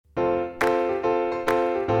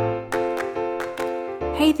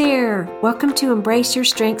Hey there, welcome to Embrace Your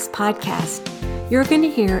Strengths podcast. You're going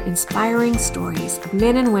to hear inspiring stories of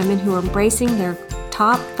men and women who are embracing their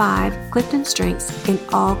top 5 Clifton strengths in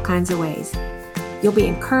all kinds of ways. You'll be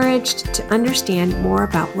encouraged to understand more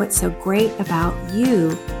about what's so great about you,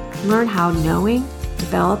 learn how knowing,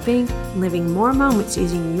 developing, and living more moments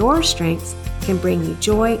using your strengths can bring you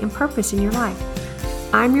joy and purpose in your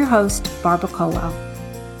life. I'm your host, Barbara Colwell.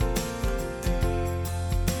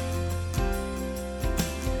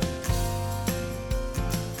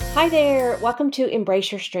 Hi there. Welcome to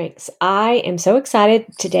Embrace Your Strengths. I am so excited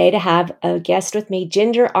today to have a guest with me,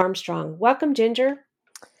 Ginger Armstrong. Welcome, Ginger.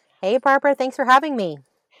 Hey, Barbara. Thanks for having me.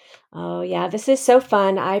 Oh, yeah. This is so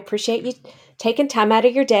fun. I appreciate you taking time out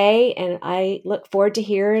of your day, and I look forward to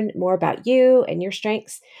hearing more about you and your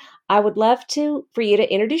strengths. I would love for you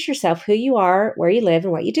to introduce yourself, who you are, where you live,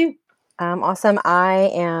 and what you do. Awesome.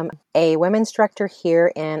 I am a women's director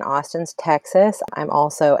here in Austin, Texas. I'm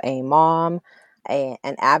also a mom,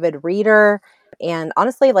 an avid reader. And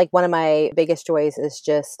honestly, like one of my biggest joys is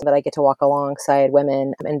just that I get to walk alongside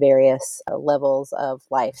women in various levels of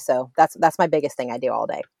life. So that's my biggest thing I do all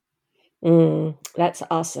day. That's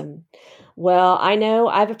awesome. Well, I know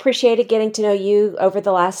I've appreciated getting to know you over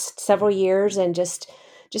the last several years and just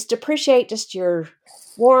appreciate just your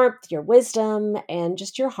warmth, your wisdom, and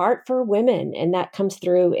just your heart for women. And that comes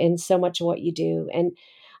through in so much of what you do. And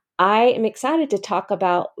I am excited to talk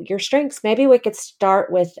about your strengths. Maybe we could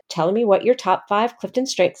start with telling me what your top 5 Clifton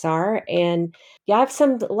strengths are. And yeah, I have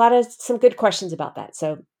some good questions about that.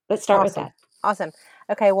 So let's start with that. Awesome.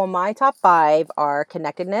 Okay. Well, my top 5 are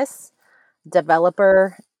connectedness,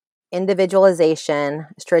 developer, individualization,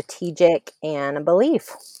 strategic, and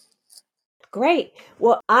belief. Great.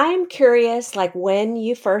 Well, I'm curious, like when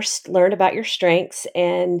you first learned about your strengths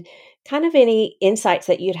and kind of any insights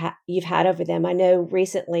that you've had over them. I know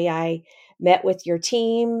recently I met with your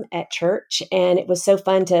team at church, and it was so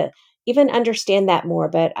fun to even understand that more.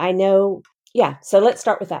 But I know, yeah. So let's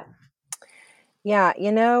start with that. Yeah,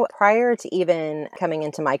 prior to even coming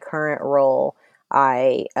into my current role,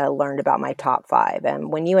 I learned about my top 5.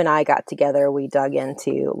 And when you and I got together, we dug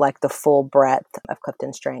into like the full breadth of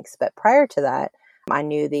Clifton strengths. But prior to that, I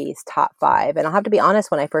knew these top 5. And I'll have to be honest,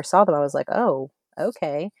 when I first saw them, I was like, oh,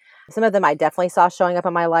 okay. Some of them I definitely saw showing up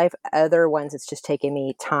in my life. Other ones, it's just taken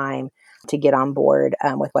me time to get on board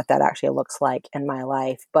with what that actually looks like in my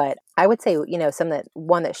life. But I would say,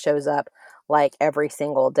 one that shows up like every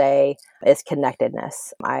single day is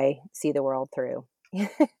connectedness. I see the world through.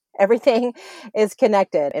 Everything is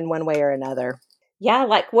connected in one way or another. Yeah,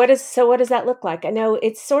 like what does that look like? I know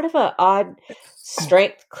it's sort of an odd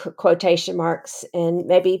strength quotation marks, and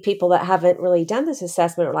maybe people that haven't really done this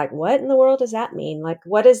assessment are like, what in the world does that mean? Like,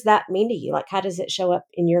 what does that mean to you? Like, how does it show up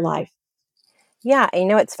in your life? Yeah,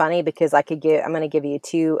 and it's funny because I'm going to give you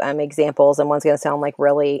 2 examples, and one's going to sound like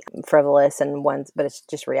really frivolous, but it's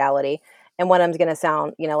just reality. And one of them's going to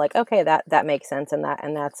sound, like, okay, that makes sense, and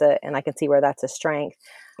I can see where that's a strength.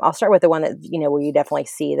 I'll start with the one that, where you definitely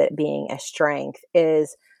see that being a strength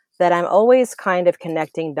is that I'm always kind of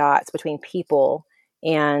connecting dots between people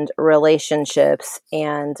and relationships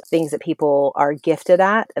and things that people are gifted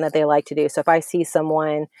at and that they like to do. So if I see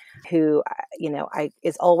someone who,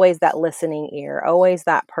 is always that listening ear, always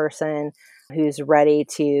that person who's ready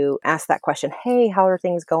to ask that question, hey, how are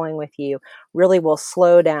things going with you? Really will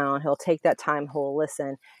slow down. He'll take that time. He'll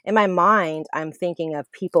listen. In my mind, I'm thinking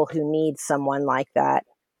of people who need someone like that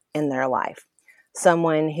in their life.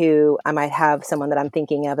 Someone who I might have someone that I'm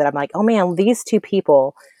thinking of that I'm like, oh man, these 2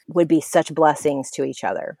 people would be such blessings to each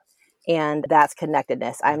other. And that's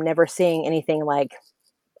connectedness. I'm never seeing anything like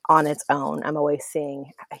on its own. I'm always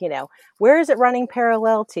seeing, where is it running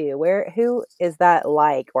parallel to? Who is that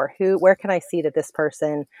like? Or where can I see that this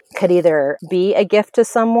person could either be a gift to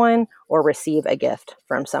someone or receive a gift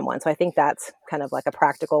from someone? So I think that's kind of like a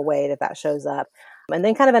practical way that shows up. And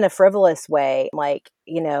then kind of in a frivolous way, like,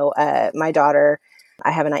 my daughter,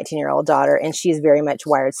 I have a 19-year-old daughter, and she's very much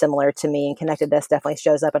wired similar to me, and connectedness definitely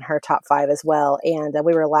shows up in her top 5 as well. And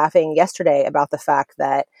we were laughing yesterday about the fact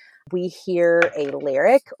that we hear a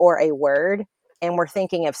lyric or a word and we're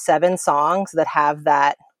thinking of 7 songs that have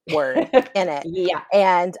that word in it. Yeah.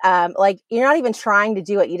 And like, you're not even trying to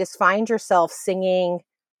do it. You just find yourself singing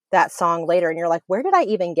that song later and you're like, where did I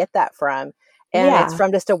even get that from? And It's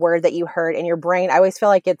from just a word that you heard in your brain. I always feel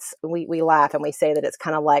like we laugh and we say that it's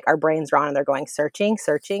kind of like our brains are on and they're going searching.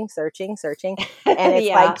 And it's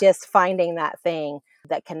like just finding that thing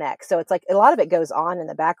that connects. So it's like a lot of it goes on in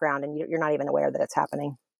the background and you're not even aware that it's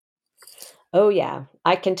happening. Oh yeah.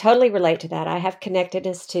 I can totally relate to that. I have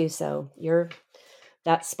connectedness too. So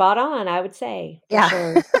that's spot on, I would say. For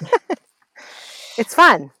sure. It's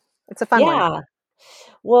fun. It's a fun one. Yeah.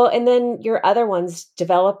 Well, and then your other ones,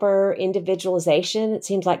 developer individualization, it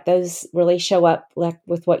seems like those really show up like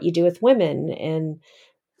with what you do with women and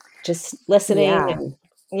just listening Yeah. and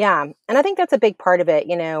Yeah. And I think that's a big part of it.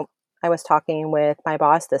 I was talking with my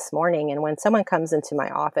boss this morning, and when someone comes into my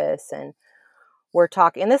office and we're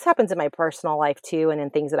talking, and this happens in my personal life too, and in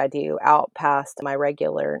things that I do out past my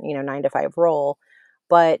regular, 9 to 5 role.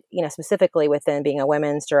 But, specifically within being a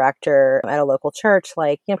women's director at a local church,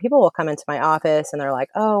 like, people will come into my office and they're like,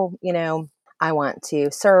 oh, I want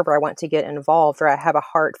to serve, or I want to get involved, or I have a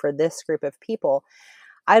heart for this group of people.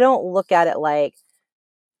 I don't look at it like,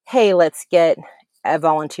 hey, let's get a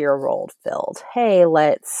volunteer role filled. Hey,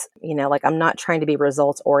 like, I'm not trying to be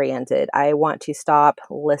results oriented. I want to stop,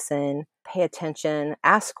 listen, pay attention,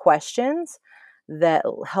 ask questions that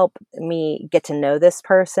help me get to know this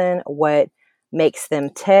person, what makes them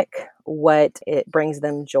tick, what it brings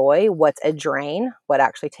them joy, what's a drain, what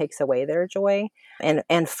actually takes away their joy,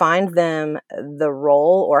 and find them the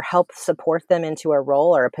role, or help support them into a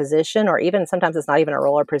role or a position, or even sometimes it's not even a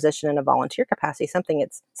role or position in a volunteer capacity,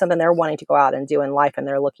 it's something they're wanting to go out and do in life, and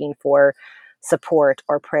they're looking for support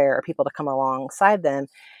or prayer or people to come alongside them.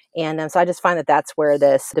 And so I just find that that's where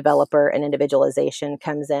this developer and individualization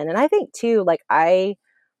comes in. And I think too, like,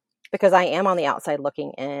 because I am on the outside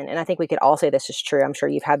looking in, and I think we could all say this is true. I'm sure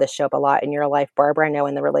you've had this show up a lot in your life, Barbara. I know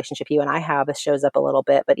in the relationship you and I have, this shows up a little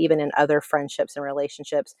bit, but even in other friendships and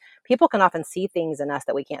relationships, people can often see things in us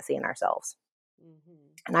that we can't see in ourselves. Mhm.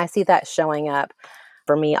 And I see that showing up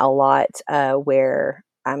for me a lot, where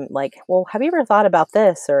I'm like, well, have you ever thought about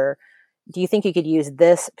this? Or do you think you could use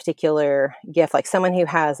this particular gift? Like someone who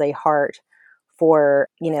has a heart for,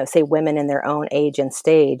 say women in their own age and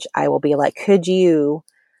stage, I will be like, could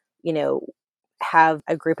you know, have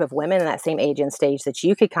a group of women in that same age and stage that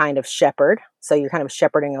you could kind of shepherd. So you're kind of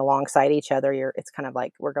shepherding alongside each other. It's kind of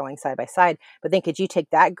like we're going side by side. But then could you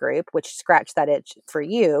take that group, which scratched that itch for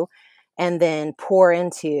you, and then pour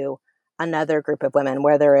into another group of women,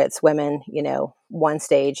 whether it's women, one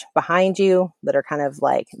stage behind you that are kind of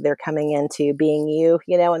like they're coming into being you,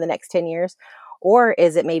 in the next 10 years? Or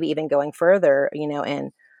is it maybe even going further,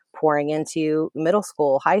 and pouring into middle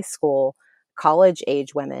school, high school, college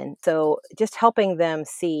age women? So just helping them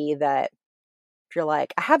see that if you're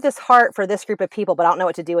like, I have this heart for this group of people, but I don't know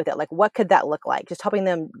what to do with it. Like, what could that look like? Just helping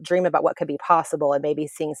them dream about what could be possible, and maybe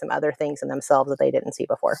seeing some other things in themselves that they didn't see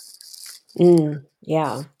before.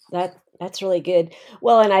 Yeah, that's really good.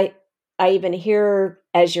 Well, and I even hear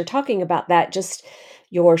as you're talking about that, just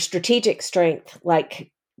your strategic strength,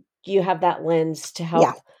 like you have that lens to Yeah.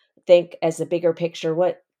 help think as a bigger picture.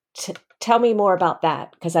 Tell me more about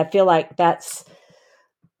that because I feel like that's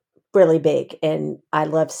really big, and I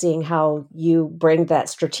love seeing how you bring that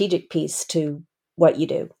strategic piece to what you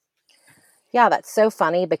do. Yeah, that's so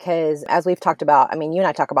funny because as we've talked about, I mean, you and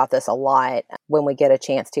I talk about this a lot when we get a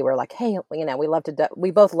chance to. We're like, hey,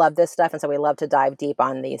 we both love this stuff. And so we love to dive deep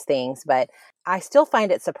on these things. But I still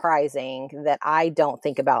find it surprising that I don't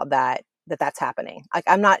think about that's happening. Like,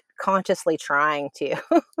 I'm not consciously trying to.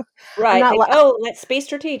 I'm Right. not, Think, oh, let's be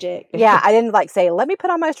strategic. yeah, I didn't like say, let me put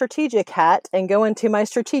on my strategic hat and go into my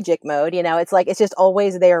strategic mode. It's like, it's just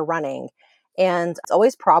always there running. And it's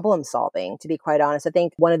always problem solving, to be quite honest. I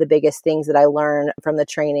think one of the biggest things that I learned from the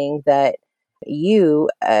training that you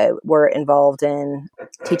were involved in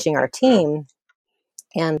teaching our team,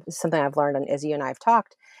 and something I've learned as you and I have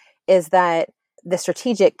talked, is that the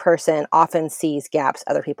strategic person often sees gaps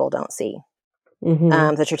other people don't see. Hmm.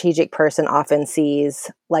 The strategic person often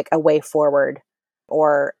sees like a way forward,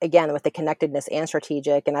 or again, with the connectedness and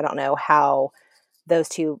strategic. And I don't know how those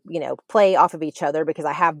two, play off of each other because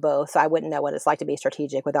I have both. So I wouldn't know what it's like to be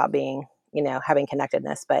strategic without being, having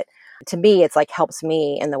connectedness. But to me, it's like helps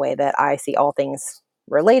me in the way that I see all things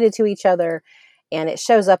related to each other. And it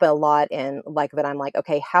shows up a lot in like that. I'm like,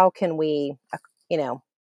 okay, how can we, you know,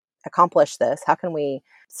 accomplish this? How can we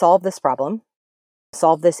solve this problem,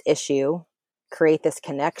 solve this issue, create this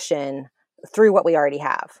connection through what we already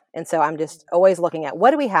have? And so I'm just always looking at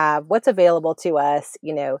what do we have, what's available to us,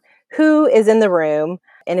 who is in the room.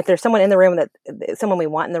 And if there's someone in the room someone we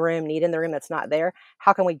want in the room, need in the room that's not there,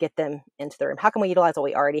 how can we get them into the room? How can we utilize what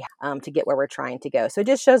we already have to get where we're trying to go? So it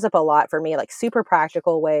just shows up a lot for me, like super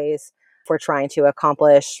practical ways for trying to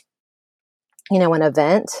accomplish, an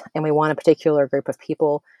event, and we want a particular group of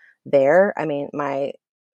people there. I mean, my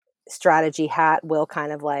strategy hat will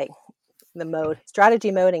kind of like the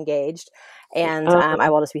strategy mode engaged. And I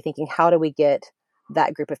will just be thinking, how do we get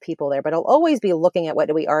that group of people there? But I'll always be looking at what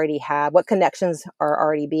do we already have, what connections are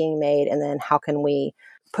already being made, and then how can we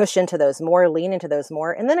push into those more, lean into those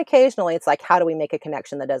more. And then occasionally it's like, how do we make a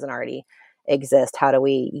connection that doesn't already exist? How do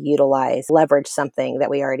we leverage something that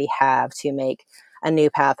we already have to make a new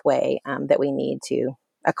pathway that we need to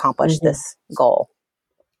accomplish Mhm. this goal?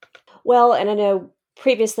 Well, and I know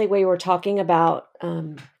previously we were talking about,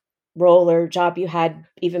 role or job you had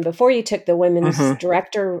even before you took the women's hmm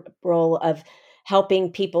director role of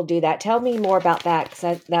helping people do that. Tell me more about that,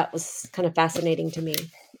 'cause that was kind of fascinating to me.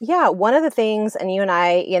 Yeah, one of the things, and you and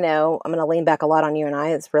I, I'm going to lean back a lot on you and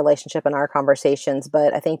I, it's relationship and our conversations,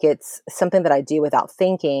 but I think it's something that I do without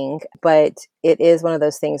thinking. But it is one of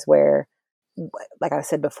those things where, like I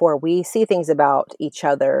said before, we see things about each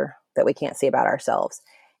other that we can't see about ourselves.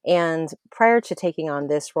 And prior to taking on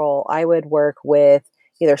this role, I would work with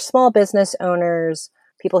either small business owners,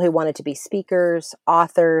 people who wanted to be speakers,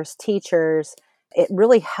 authors, teachers. It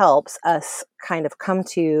really helps us kind of come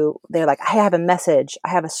to, they're like, I have a message, I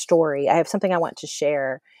have a story, I have something I want to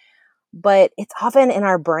share. But it's often in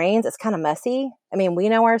our brains, it's kind of messy. I mean, we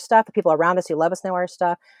know our stuff, the people around us who love us know our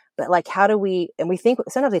stuff, but like, how do we, and we think,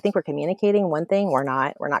 sometimes we think we're communicating one thing, we're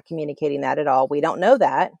not communicating that at all. We don't know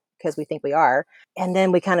that because we think we are. And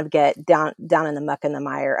then we kind of get down in the muck and the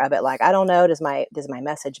mire of it. Like, I don't know, does my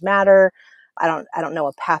message matter? I don't know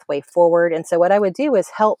a pathway forward. And so what I would do is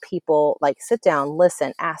help people like sit down,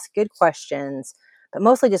 listen, ask good questions, but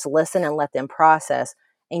mostly just listen and let them process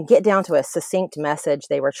and get down to a succinct message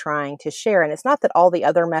they were trying to share. And it's not that all the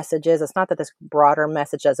other messages, it's not that this broader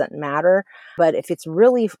message doesn't matter, but if it's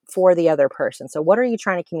really for the other person. So what are you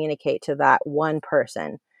trying to communicate to that one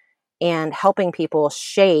person, and helping people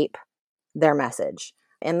shape their message?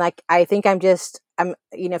 And like, I think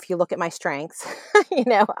if you look at my strengths,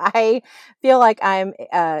 I feel like I'm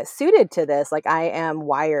suited to this. Like, I am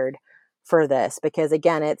wired for this because,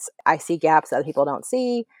 again, I see gaps that other people don't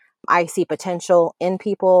see. I see potential in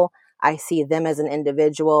people. I see them as an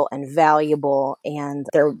individual and valuable, and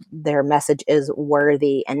their message is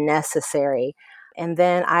worthy and necessary. And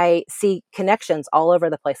then I see connections all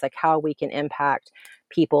over the place, like how we can impact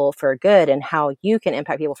people for good and how you can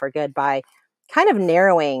impact people for good by kind of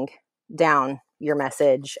narrowing down your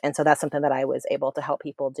message. And so that's something that I was able to help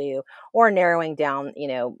people do, or narrowing down,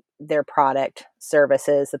 their product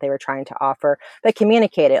services that they were trying to offer, but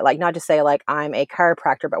communicate it, like not just say like, I'm a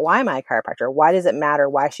chiropractor, but why am I a chiropractor? Why does it matter?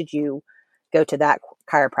 Why should you go to that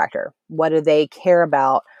chiropractor? What do they care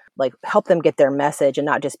about? Like, help them get their message and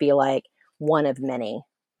not just be like one of many,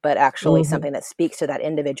 but actually Mhm. something that speaks to that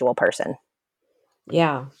individual person.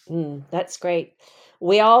 Yeah, that's great.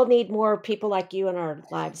 We all need more people like you in our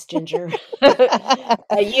lives, Ginger.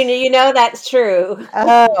 You know that's true.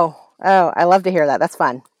 I love to hear that. That's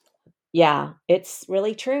fun. Yeah, it's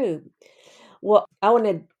really true. Well, I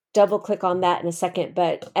wanna double click on that in a second,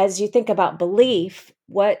 but as you think about belief,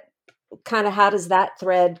 how does that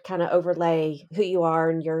thread kinda overlay who you are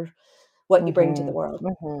and what you bring to the Mhm, world?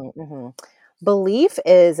 mhm, mhm. Belief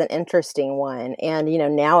is an interesting one, and,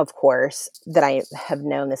 now, of course, that I have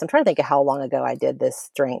known this, I'm trying to think of how long ago I did this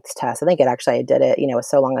strengths test. I did it, it was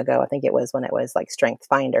so long ago. I think it was when it was, like, Strength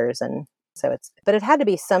Finders, and so but it had to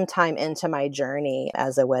be sometime into my journey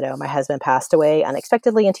as a widow. My husband passed away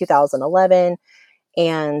unexpectedly in 2011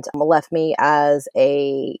 and left me as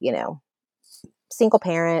a, single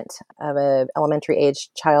parent of a elementary age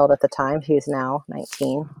child at the time, who's now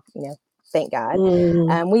 19, thank God.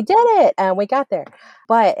 Mm, We did it and we got there.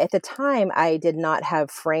 But at the time, I did not have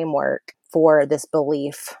framework for this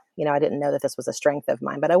belief. I didn't know that this was a strength of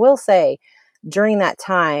mine. But I will say, during that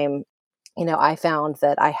time, I found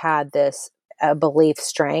that I had this belief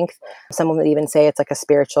strength. Someone would even say it's like a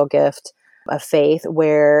spiritual gift of faith,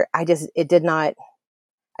 where I did not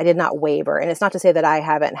waver. And it's not to say that I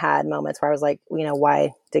haven't had moments where I was like,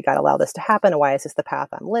 why did God allow this to happen? And why is this the path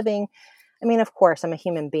I'm living? I mean, of course, I'm a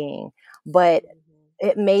human being, but mhm.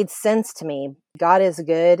 it made sense to me. God is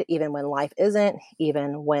good, even when life isn't,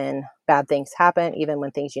 even when bad things happen, even when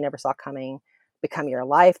things you never saw coming become your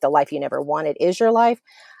life. The life you never wanted is your life.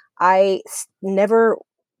 Never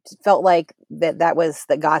felt like that was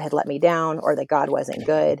that God had let me down or that God wasn't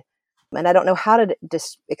good. And I don't know how to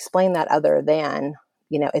just explain that other than,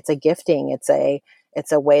 it's a gifting. It's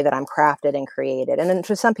a way that I'm crafted and created. And then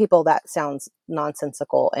for some people that sounds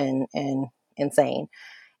nonsensical and insane.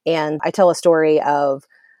 And I tell a story of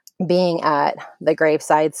being at the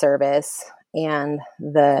graveside service, and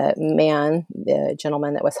the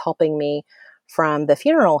gentleman that was helping me from the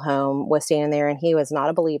funeral home was standing there, and he was not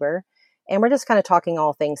a believer. And we're just kind of talking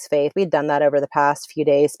all things faith. We'd done that over the past few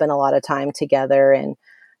days, spent a lot of time together. And,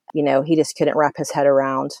 he just couldn't wrap his head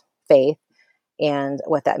around faith and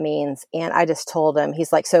what that means. And I just told him,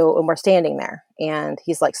 he's like, so, and we're standing there, and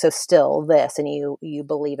he's like, so still this, and you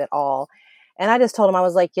believe it all. And I just told him, I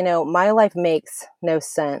was like, my life makes no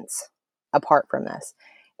sense apart from this.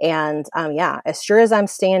 And yeah, as sure as I'm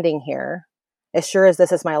standing here, as sure as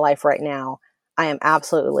this is my life right now, I am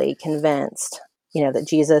absolutely convinced, that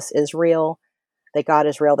Jesus is real, that God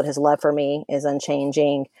is real, that his love for me is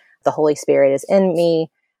unchanging, the Holy Spirit is in me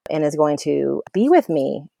and is going to be with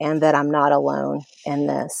me, and that I'm not alone in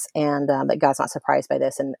this, and that God's not surprised by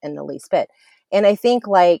this in the least bit. And I think,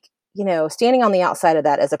 like, standing on the outside of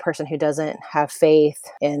that as a person who doesn't have faith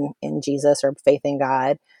in Jesus or faith in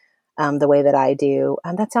God the way that I do,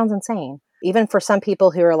 that sounds insane. Even for some people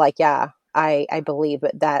who are like, yeah, I believe,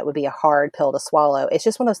 but that would be a hard pill to swallow. It's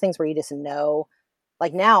just one of those things where you just know,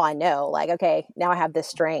 like, now I know, like, okay, now I have this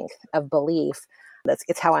strength of belief.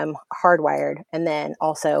 It's how I'm hardwired. And then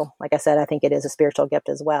also, like I said, I think it is a spiritual gift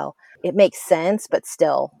as well. It makes sense, but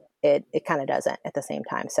still it kind of doesn't at the same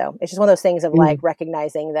time. So it's just one of those things of like Mm.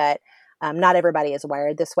 recognizing that not everybody is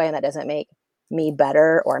wired this way, and that doesn't make me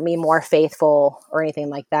better or me more faithful or anything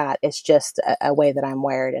like that. It's just a way that I'm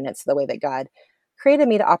wired, and it's the way that God created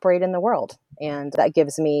me to operate in the world. And that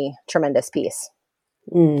gives me tremendous peace.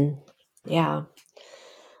 Mm. Yeah.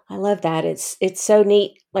 I love that. It's so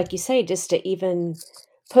neat, like you say, just to even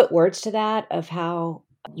put words to that of how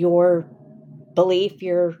your belief,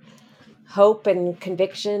 your hope and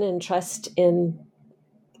conviction and trust in,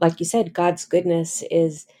 like you said, God's goodness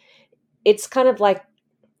it's kind of like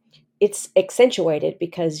it's accentuated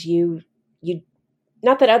because you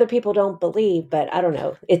not that other people don't believe, but I don't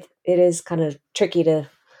know. It is kind of tricky to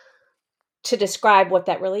describe what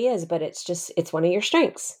that really is, but it's one of your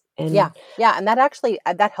strengths. Yeah. And Yeah. And that actually,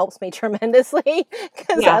 that helps me tremendously,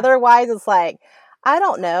 because yeah, otherwise it's like, I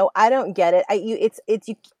don't know. I don't get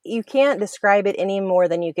it. You can't describe it any more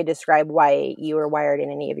than you could describe why you are wired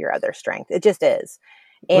in any of your other strengths. It just is.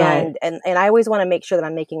 right. And I always want to make sure that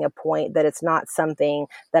I'm making a point that it's not something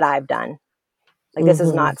that I've done. Like, this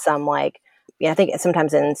is Mhm. not some, like, I think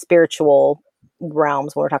sometimes in spiritual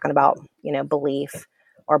realms, when we're talking about, belief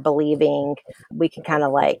or believing, we can kind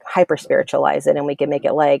of like hyper spiritualize it, and we can make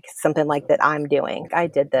it like something like that I'm doing. I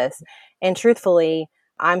did this. And truthfully,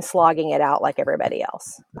 I'm slogging it out like everybody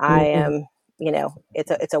else. I Mhm. am,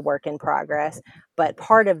 it's a work in progress. But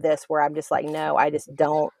part of this where I'm just like, no, I just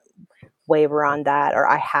don't waver on that, or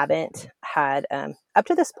I haven't had up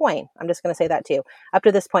to this point. I'm just going to say that too. Up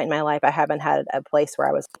to this point in my life, I haven't had a place where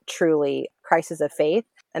I was truly crisis of faith.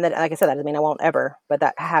 And that, like I said, that doesn't mean I won't ever, but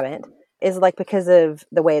that I haven't, is like because of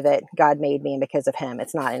the way that God made me and because of him.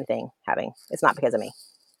 It's not it's not because of me.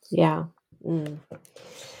 Yeah. Mm.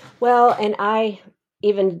 Well, and I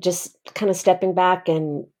even just kind of stepping back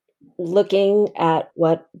and looking at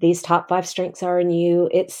what these top 5 strengths are in you,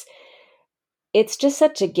 it's just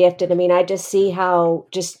such a gift, and I mean, I just see how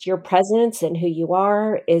just your presence and who you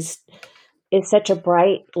are is such a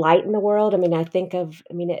bright light in the world. I mean, I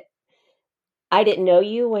mean, I didn't know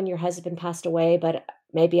you when your husband passed away, but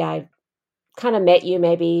maybe I kinda met you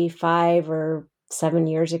maybe 5 or 7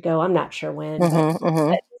 years ago, I'm not sure when, Mm-hmm, mm-hmm.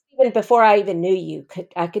 but even before I even knew you,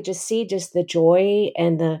 I could just see just the joy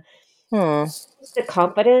and Hmm. the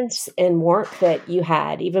confidence and warmth that you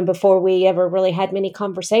had even before we ever really had many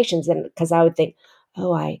conversations, and because I would think,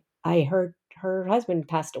 "Oh, I heard her husband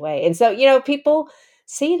passed away," and so, people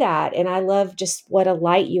see that, and I love just what a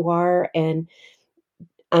light you are, and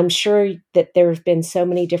I'm sure that there have been so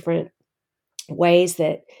many different ways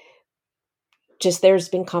that just there's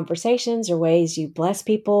been conversations or ways you bless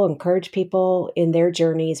people, encourage people in their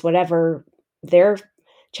journeys, whatever their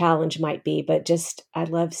challenge might be. But just, I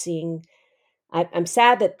love seeing, I'm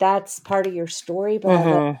sad that that's part of your story, but I love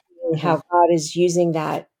Mm-hmm. seeing Mm-hmm. how God is using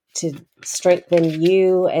that to strengthen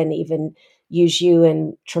you and even use you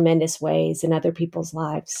in tremendous ways in other people's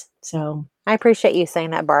lives. So, I appreciate you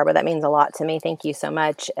saying that, Barbara. That means a lot to me. Thank you so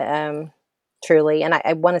much. Truly. And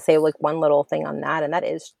I want to say like one little thing on that, and that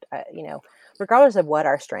is, regardless of what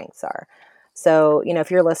our strengths are. So,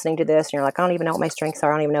 if you're listening to this and you're like, I don't even know what my strengths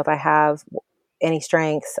are, I don't even know if I have any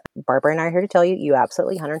strengths, Barbara and I are here to tell you, you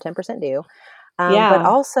absolutely 110% do. But yeah,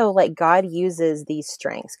 also, like, God uses these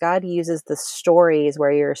strengths. God uses the stories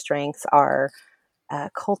where your strengths are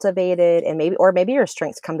cultivated, and maybe your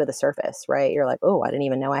strengths come to the surface, right? You're like, oh, I didn't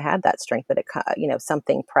even know I had that strength, but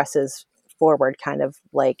something presses forward, kind of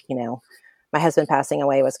like, my husband passing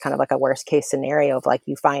away was kind of like a worst case scenario of like,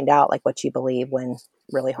 you find out like what you believe when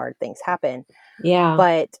really hard things happen. yeah,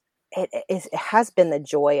 But it has been the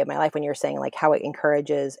joy of my life. When you're saying like how it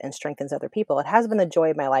encourages and strengthens other people, it has been the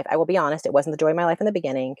joy of my life. I will be honest, it wasn't the joy of my life in the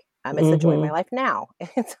beginning. It's the joy of my hmm, life now.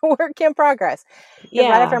 It's a work in progress. Because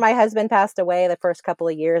right after yeah, my husband passed away, the first couple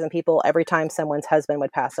of years, and people, every time someone's husband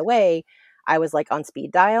would pass away, I was like on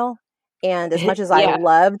speed dial. And as much as I Yeah.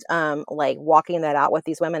 loved, like walking that out with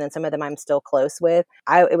these women, and some of them I'm still close with,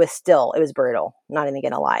 it was brutal. Not even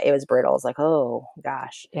gonna lie, it was brutal. It's like, oh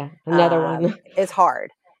gosh, Yeah. Another one. it's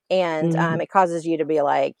hard, and Mhm. it causes you to be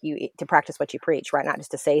like to practice what you preach, right? Not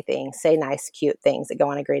just to say things, say nice, cute things that go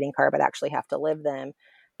on a greeting card, but actually have to live them,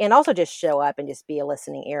 and also just show up and just be a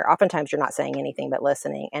listening ear. Oftentimes, you're not saying anything but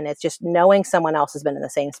listening, and it's just knowing someone else has been in the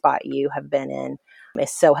same spot you have been in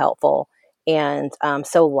is so helpful and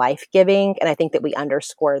so life giving. And I think that we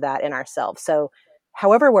underscore that in ourselves. So,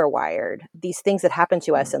 however, we're wired, these things that happen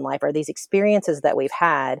to us in life or these experiences that we've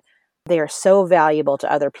had, they are so valuable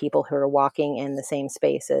to other people who are walking in the same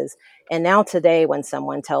spaces. And now, today, when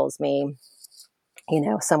someone tells me,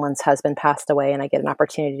 someone's husband passed away and I get an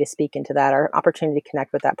opportunity to speak into that or opportunity to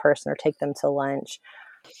connect with that person or take them to lunch,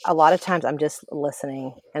 a lot of times I'm just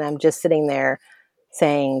listening and I'm just sitting there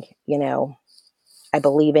saying, I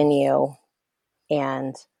believe in you,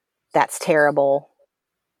 and that's terrible,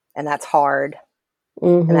 and that's hard,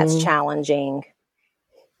 and that's Mhm. challenging,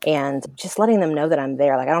 and just letting them know that I'm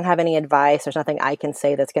there. Like, I don't have any advice. There's nothing I can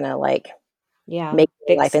say that's going to like Yeah. make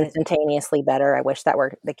their life Fix it. instantaneously better. I wish that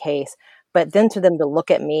were the case. But then for them to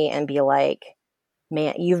look at me and be like,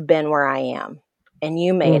 man, you've been where I am and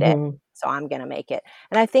you made it. Mhm. So I'm going to make it.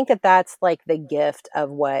 And I think that that's like the gift of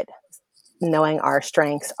what knowing our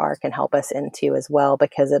strengths are can help us into as well,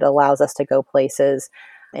 because it allows us to go places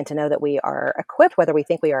and to know that we are equipped, whether we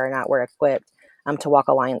think we are or not, we're equipped to walk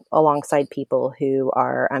alongside people who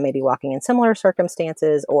are maybe walking in similar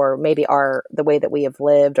circumstances, or maybe are the way that we have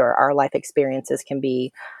lived or our life experiences can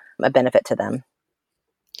be a benefit to them.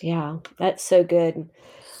 Yeah. That's so good.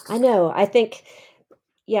 I know. I think,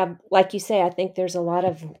 yeah, like you say, I think there's a lot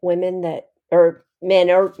of women that, or men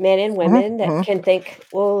and Hmm. women that Hmm. can think,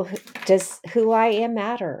 well, does who I am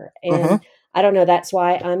matter? Hmm. And I don't know. That's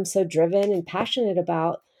why I'm so driven and passionate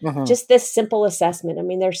about Hmm. just this simple assessment. I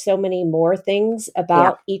mean, there's so many more things Yeah.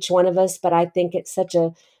 about each one of us, but I think it's such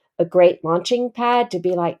a great launching pad to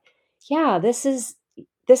be like, yeah, this is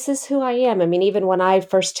who I am. I mean, even when I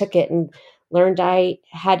first took it and learned I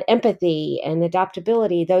had empathy and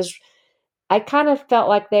adaptability, those I kind of felt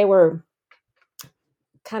like they were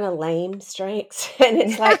kind of lame strengths. And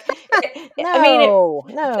it's like, I mean,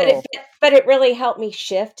 No, but it, no. but it really helped me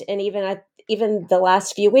shift. And even the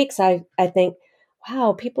last few weeks, I think,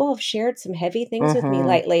 wow, people have shared some heavy things with me Hmm.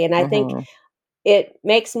 lately. And I think Hmm. it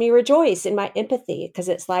makes me rejoice in my empathy because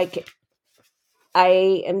it's like,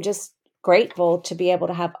 I am just grateful to be able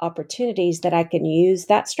to have opportunities that I can use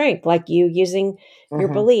that strength, like you using your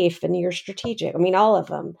Hmm. belief and your strategic. I mean, all of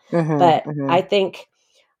them. Hmm. But Hmm. I think,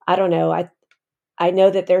 I don't know. I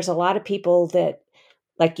know that there's a lot of people that,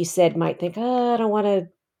 like you said, might think, oh, I don't want to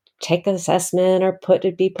take an assessment or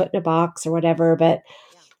be put in a box or whatever. But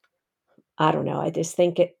Yeah. I don't know. I just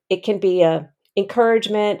think it can be a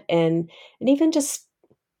encouragement and even just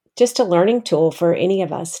a learning tool for any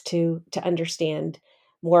of us to understand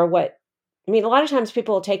more what I mean, a lot of times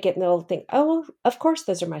people will take it and they'll think, "Oh, well, of course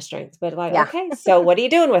those are my strengths." But like, Yeah. okay, so what are you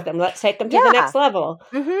doing with them? Let's take them to the Yeah. next level.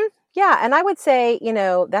 Mhm. Yeah, and I would say,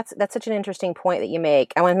 that's such an interesting point that you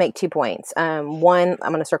make. I want to make 2 points. One,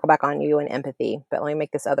 I'm going to circle back on you and empathy, but let me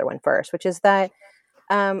make this other one first, which is that,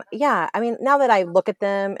 yeah, I mean, now that I look at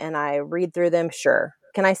them and I read through them, sure.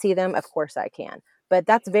 Can I see them? Of course I can. But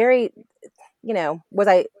that's very,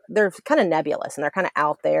 they're kind of nebulous and they're kind of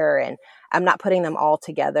out there, and I'm not putting them all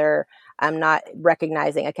together. I'm not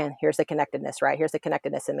recognizing, again, here's the connectedness, right? Here's the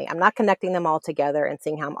connectedness in me. I'm not connecting them all together and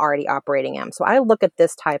seeing how I'm already operating them. So I look at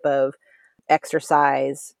this type of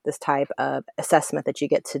exercise, this type of assessment that you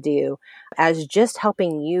get to do as just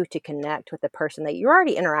helping you to connect with the person that you're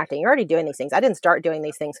already interacting. You're already doing these things. I didn't start doing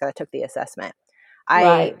these things because I took the assessment. I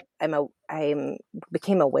Right. I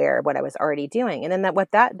became aware of what I was already doing, and then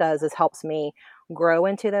what that does is helps me grow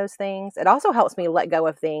into those things. It also helps me let go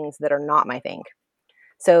of things that are not my thing.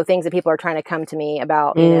 So things that people are trying to come to me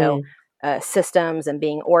about, Mm. systems and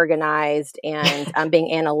being organized and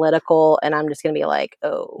being analytical, and I'm just going to be like,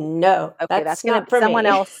 oh, No, okay, that's that's gonna not for someone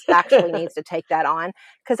me. else actually needs to take that on,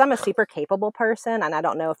 because I'm a super capable person, and I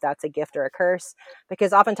don't know if that's a gift or a curse,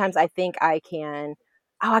 because oftentimes I think I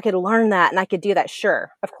could learn that and I could do that.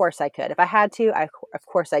 Sure, of course I could. If I had to, of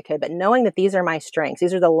course I could. But knowing that these are my strengths,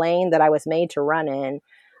 these are the lane that I was made to run in,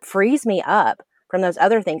 frees me up from those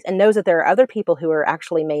other things, and knows that there are other people who are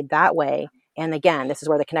actually made that way. And again, this is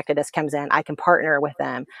where the connectedness comes in. I can partner with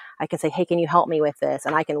them. I can say, hey, can you help me with this?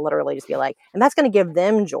 And I can literally just be like, and that's going to give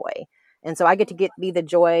them joy. And so I get to be the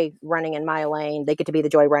joy running in my lane. They get to be the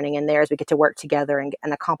joy running in theirs. We get to work together and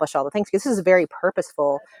accomplish all the things, because this is very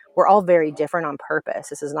purposeful. We're all very different on purpose.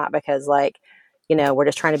 This is not because, like, we're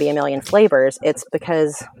just trying to be a million flavors. It's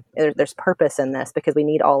because there's purpose in this, because we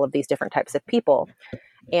need all of these different types of people.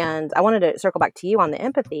 And I wanted to circle back to you on the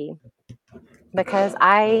empathy, because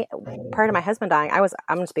prior to my husband dying,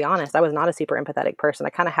 I'm just be honest, I was not a super empathetic person. I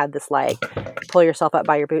kind of had this like, pull yourself up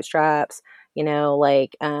by your bootstraps, you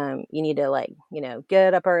need to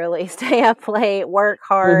get up early, stay up late, work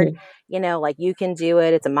hard, Mhm. like you can do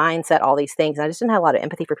it. It's a mindset, all these things. And I just didn't have a lot of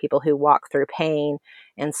empathy for people who walk through pain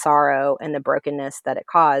and sorrow and the brokenness that it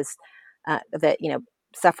caused, that,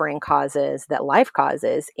 suffering causes, that life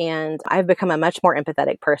causes. And I've become a much more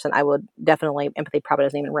empathetic person. I would definitely, empathy probably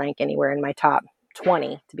doesn't even rank anywhere in my top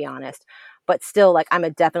 20, to be honest. But still, like, I'm a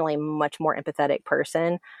definitely much more empathetic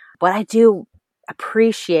person. But I do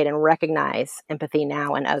appreciate and recognize empathy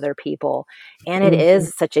now in other people. And it Mhm.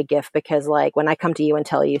 is such a gift, because like when I come to you and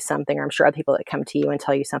tell you something, or I'm sure other people that come to you and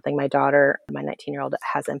tell you something, my daughter, my 19-year-old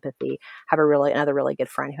has empathy, have another really good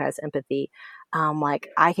friend who has empathy. Like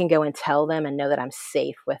I can go and tell them and know that I'm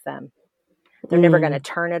safe with them. They're never going to Mm.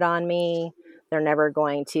 turn it on me. They're never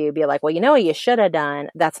going to be like, well, what you should have done.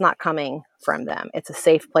 That's not coming from them. It's a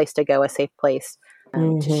safe place to go, a safe place to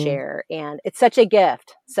Mhm. share. And it's such a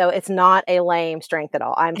gift. So it's not a lame strength at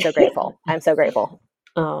all. I'm so grateful. I'm so grateful.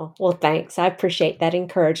 Oh, well, thanks. I appreciate that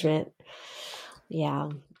encouragement. Yeah.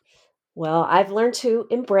 Well, I've learned to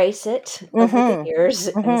embrace it over the Mm-hmm. years,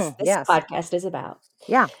 as Mm-hmm. this Yes. podcast is about.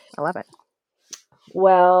 Yeah. I love it.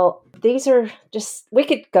 Well, these are just, we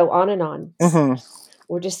could go on and on. Mm-hmm.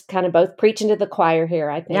 We're just kind of both preaching to the choir here,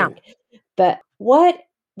 I Yeah. think. But what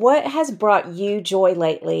has brought you joy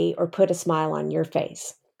lately or put a smile on your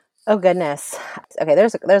face? Oh goodness. Okay,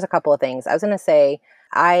 there's a couple of things. I was going to say,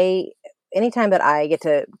 I anytime that I get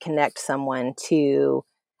to connect someone to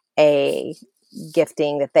a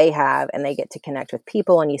gifting that they have, and they get to connect with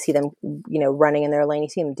people, and you see them, running in their lane, you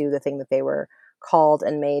see them do the thing that they were called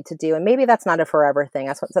and made to do. And maybe that's not a forever thing.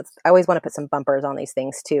 I always want to put some bumpers on these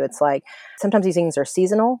things too. It's like sometimes these things are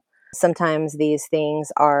seasonal. Sometimes these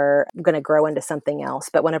things are going to grow into something else.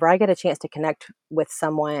 But whenever I get a chance to connect with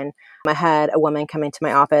someone, I had a woman come into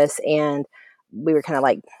my office, and we were kind of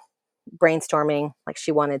like brainstorming. Like,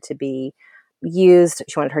 she wanted to be used.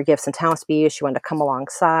 She wanted her gifts and talents to be used. She wanted to come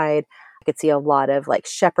alongside. I could see a lot of like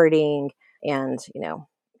shepherding and,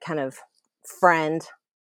 kind of friend,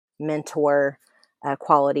 mentor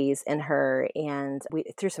qualities in her. And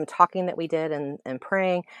through some talking that we did, and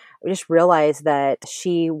praying, we just realized that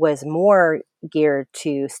she was more geared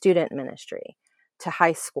to student ministry, to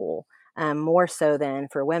high school, more so than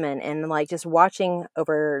for women. And like just watching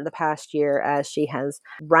over the past year as she has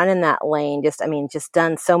run in that lane, just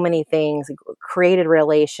done so many things, created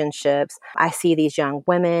relationships. I see these young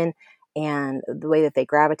women and the way that they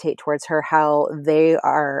gravitate towards her, how they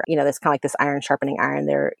are, it's kind of like this iron sharpening iron.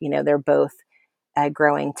 They're both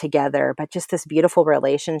growing together, but just this beautiful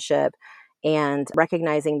relationship. And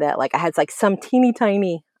recognizing that, like, I had like some teeny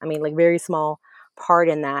tiny, like very small part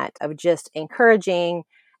in that, of just encouraging.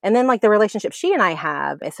 And then like the relationship she and I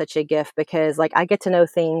have is such a gift, because like I get to know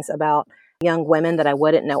things about young women that I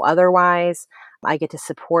wouldn't know otherwise. I get to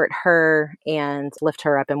support her and lift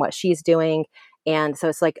her up in what she's doing. And so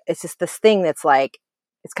it's just this thing that's like,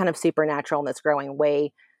 it's kind of supernatural, and it's growing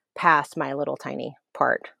way past my little tiny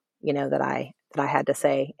part, that I had to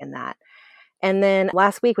say in that. And then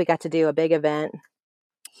last week we got to do a big event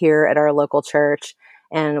here at our local church,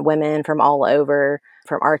 and women from all over,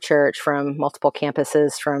 from our church, from multiple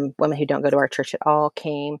campuses, from women who don't go to our church at all,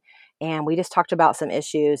 came. And we just talked about some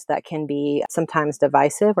issues that can be sometimes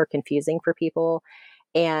divisive or confusing for people.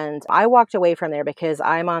 And I walked away from there because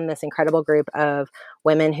I'm on this incredible group of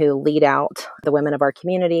women who lead out the women of our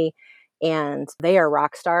community, and they are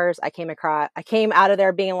rock stars. I came out of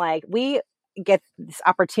there being like, we get this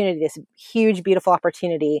opportunity, this huge, beautiful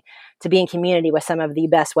opportunity to be in community with some of the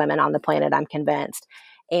best women on the planet, I'm convinced.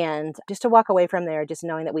 And just to walk away from there, just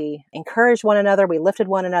knowing that we encouraged one another, we lifted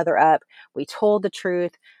one another up, we told the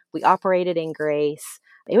truth, we operated in grace.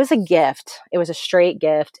 It was a gift. It was a straight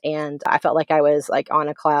gift. And I felt like I was like on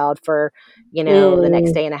a cloud for, the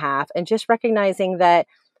next Mm. day and a half. And just recognizing that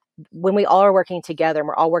when we all are working together and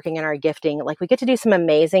we're all working in our gifting, like we get to do some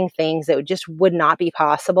amazing things that just would not be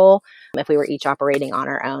possible if we were each operating on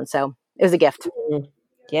our own. So it was a gift. Mm.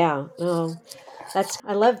 Yeah. Oh,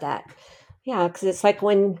 I love that. Yeah. Cause it's like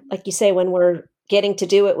like you say, when we're getting to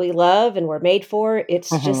do what we love and we're made for,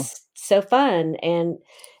 it's Mm-hmm. just so fun, and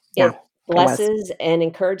Yeah, it it was. blesses and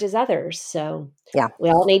encourages others. So Yeah. we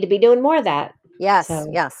all need to be doing more of that. Yes. So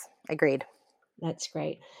Yes. Agreed. that's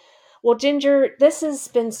great. Well, Ginger, this has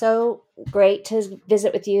been so great to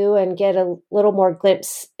visit with you and get a little more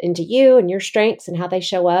glimpse into you and your strengths and how they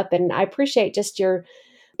show up. And I appreciate just your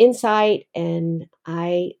insight, and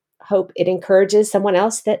I hope it encourages someone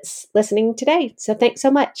else that's listening today. So thanks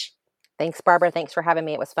so much. Thanks, Barbara. Thanks for having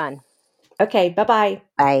me. It was fun. Okay, bye-bye.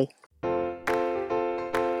 Bye.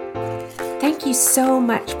 Thank you so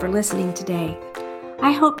much for listening today.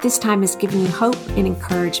 I hope this time has given you hope and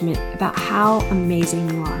encouragement about how amazing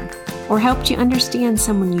you are, or helped you understand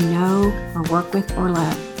someone you know or work with or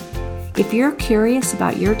love. If you're curious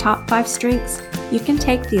about your top 5 strengths, you can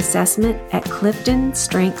take the assessment at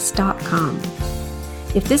cliftonstrengths.com.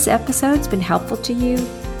 If this episode's been helpful to you,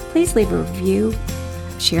 please leave a review,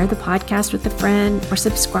 share the podcast with a friend, or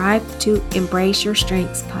subscribe to Embrace Your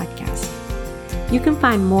Strengths podcast. You can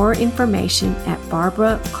find more information at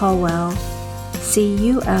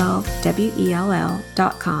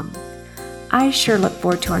barbaraculwell.com. I sure look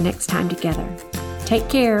forward to our next time together. Take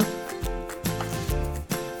care.